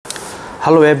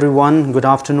Hello everyone, good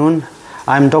afternoon.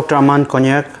 I'm Dr. Aman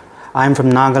Konyak. I'm from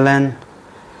Nagaland.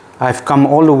 I've come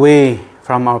all the way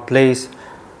from our place,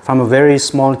 from a very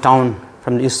small town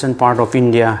from the eastern part of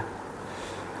India.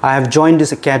 I have joined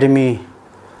this academy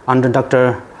under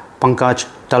Dr. Pankaj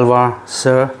Talwar,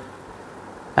 sir,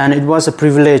 and it was a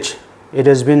privilege. It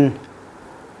has been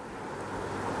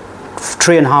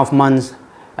 3.5 months,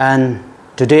 and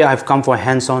today I've come for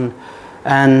hands-on,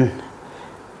 and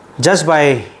just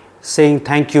by saying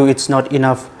thank you, it's not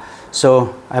enough.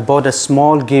 So I bought a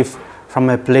small gift from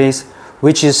a place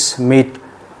which is made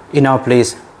in our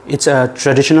place. It's a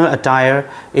traditional attire.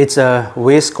 It's a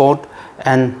waistcoat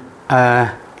and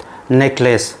a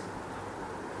necklace.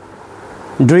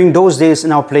 During those days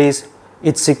in our place,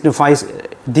 it signifies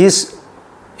this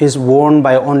is worn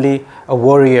by only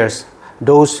warriors,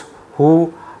 those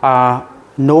who are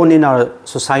known in our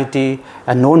society,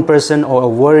 a known person or a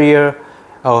warrior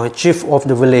or a chief of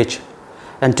the village.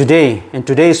 And today, in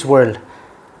today's world,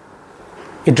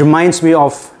 it reminds me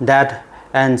of that,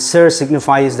 and sir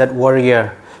signifies that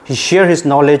warrior. He shared his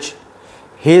knowledge,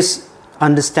 his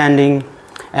understanding,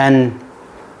 and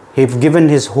he's given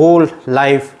his whole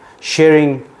life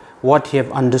sharing what he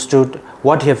have understood,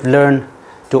 what he have learned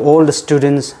to all the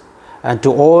students and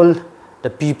to all the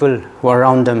people who are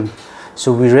around them.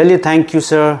 So we really thank you,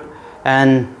 sir,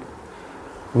 and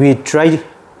we try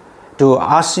to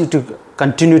ask you to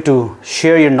continue to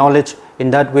share your knowledge in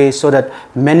that way, so that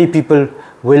many people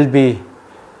will be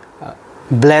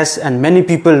blessed and many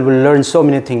people will learn so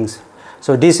many things.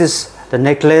 So this is the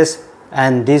necklace,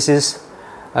 and this is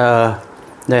the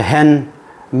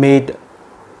handmade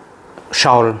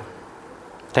shawl.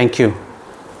 Thank you.